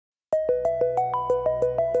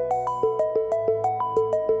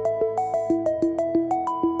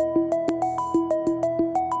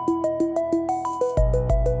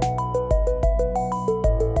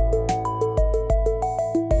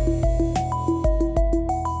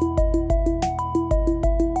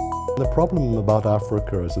The problem about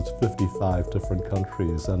Africa is it's 55 different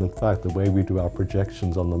countries, and in fact the way we do our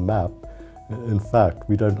projections on the map, in fact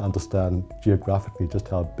we don't understand geographically just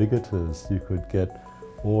how big it is. You could get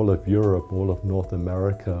all of Europe, all of North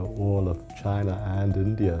America, all of China and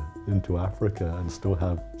India into Africa and still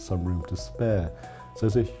have some room to spare. So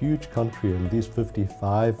it's a huge country, and these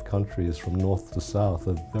 55 countries from north to south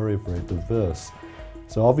are very, very diverse.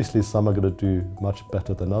 So obviously some are going to do much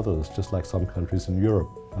better than others, just like some countries in Europe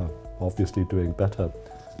are obviously doing better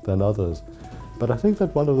than others. But I think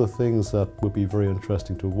that one of the things that will be very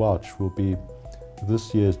interesting to watch will be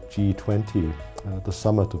this year's G20, the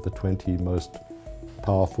summit of the 20 most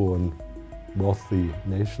powerful and wealthy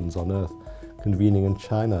nations on earth, convening in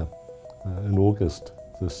China in August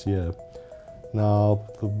this year. Now,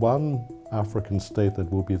 the one African state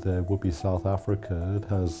that will be there will be South Africa. It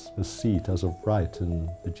has a seat as of right in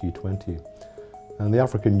the G20. And the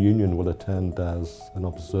African Union will attend as an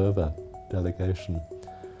observer delegation.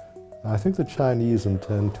 I think the Chinese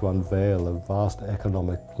intend to unveil a vast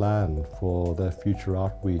economic plan for their future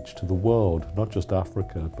outreach to the world, not just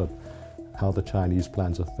Africa, but how the Chinese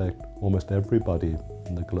plans affect almost everybody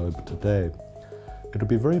in the globe today. It'll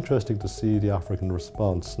be very interesting to see the African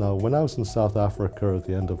response. Now, when I was in South Africa at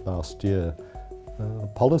the end of last year,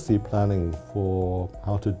 policy planning for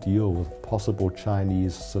how to deal with possible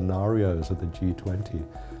Chinese scenarios at the G20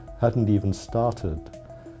 hadn't even started.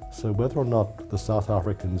 So whether or not the South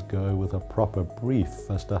Africans go with a proper brief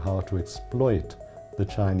as to how to exploit the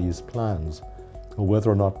Chinese plans, or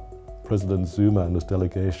whether or not President Zuma and his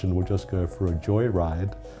delegation will just go for a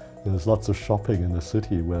joyride. There's lots of shopping in the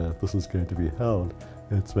city where this is going to be held.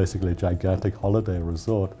 It's basically a gigantic holiday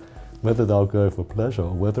resort. Whether they'll go for pleasure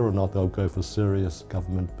or whether or not they'll go for serious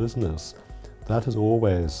government business, that is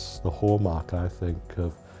always the hallmark, I think,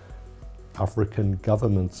 of African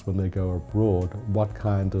governments when they go abroad. What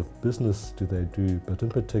kind of business do they do, but in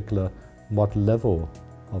particular, what level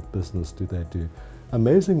of business do they do?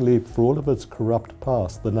 Amazingly, for all of its corrupt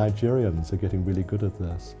past, the Nigerians are getting really good at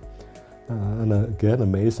this. And again,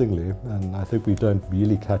 amazingly, and I think we don't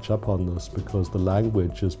really catch up on this because the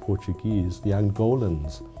language is Portuguese, the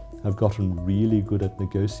Angolans have gotten really good at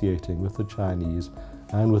negotiating with the Chinese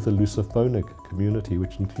and with the Lusophonic community,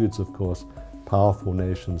 which includes, of course, powerful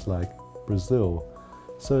nations like Brazil.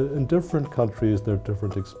 So in different countries, there are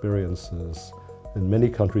different experiences. In many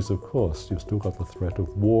countries, of course, you've still got the threat of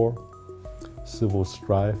war, civil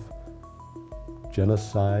strife,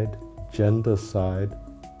 genocide, gendercide,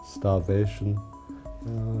 starvation.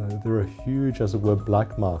 There are huge, as it were,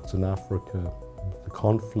 black marks in Africa. The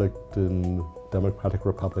conflict in Democratic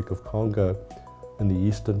Republic of Congo in the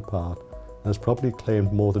eastern part has probably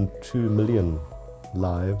claimed more than 2 million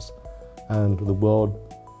lives, and the world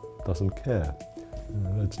doesn't care.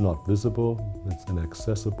 It's not visible, it's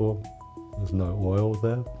inaccessible, there's no oil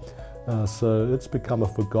there. So it's become a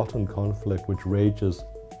forgotten conflict which rages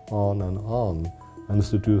on, and it's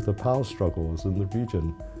to do with the power struggles in the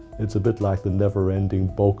region. It's a bit like the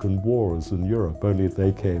never-ending Balkan Wars in Europe, only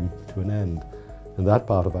they came to an end. In that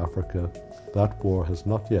part of Africa, that war has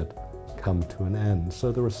not yet come to an end.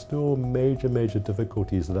 So there are still major, major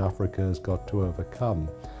difficulties that Africa has got to overcome.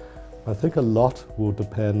 I think a lot will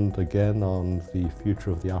depend again on the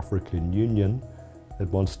future of the African Union. It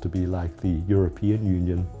wants to be like the European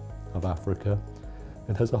Union of Africa.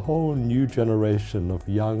 It has a whole new generation of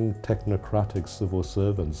young technocratic civil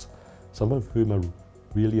servants, some of whom are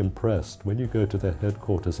really impressed. When you go to their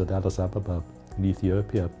headquarters at Addis Ababa in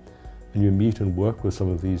Ethiopia and you meet and work with some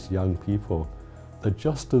of these young people, they're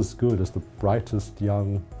just as good as the brightest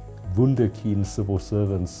young wunderkind civil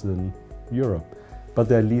servants in Europe. But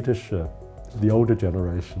their leadership, the older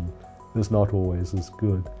generation, is not always as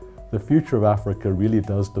good. The future of Africa really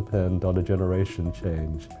does depend on a generation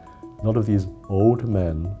change. None of these old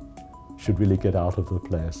men should really get out of the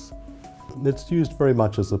place. It's used very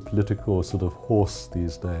much as a political sort of horse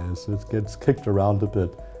these days. It gets kicked around a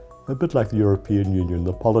bit like the European Union.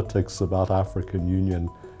 The politics about African Union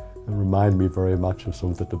remind me very much of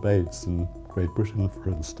some of the debates in Great Britain, for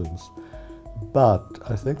instance. But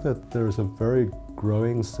I think that there is a very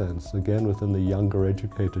growing sense, again within the younger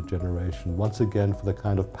educated generation, once again for the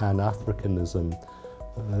kind of Pan-Africanism,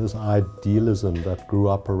 this idealism that grew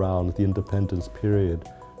up around the independence period.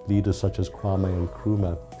 Leaders such as Kwame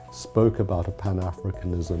Nkrumah spoke about a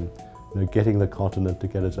Pan-Africanism, getting the continent to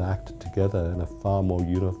get its act together in a far more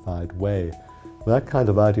unified way. That kind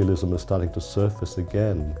of idealism is starting to surface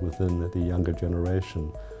again within the younger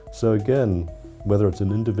generation. So again, whether it's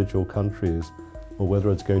in individual countries or whether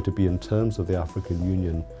it's going to be in terms of the African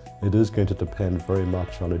Union, it is going to depend very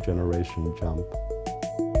much on a generation jump.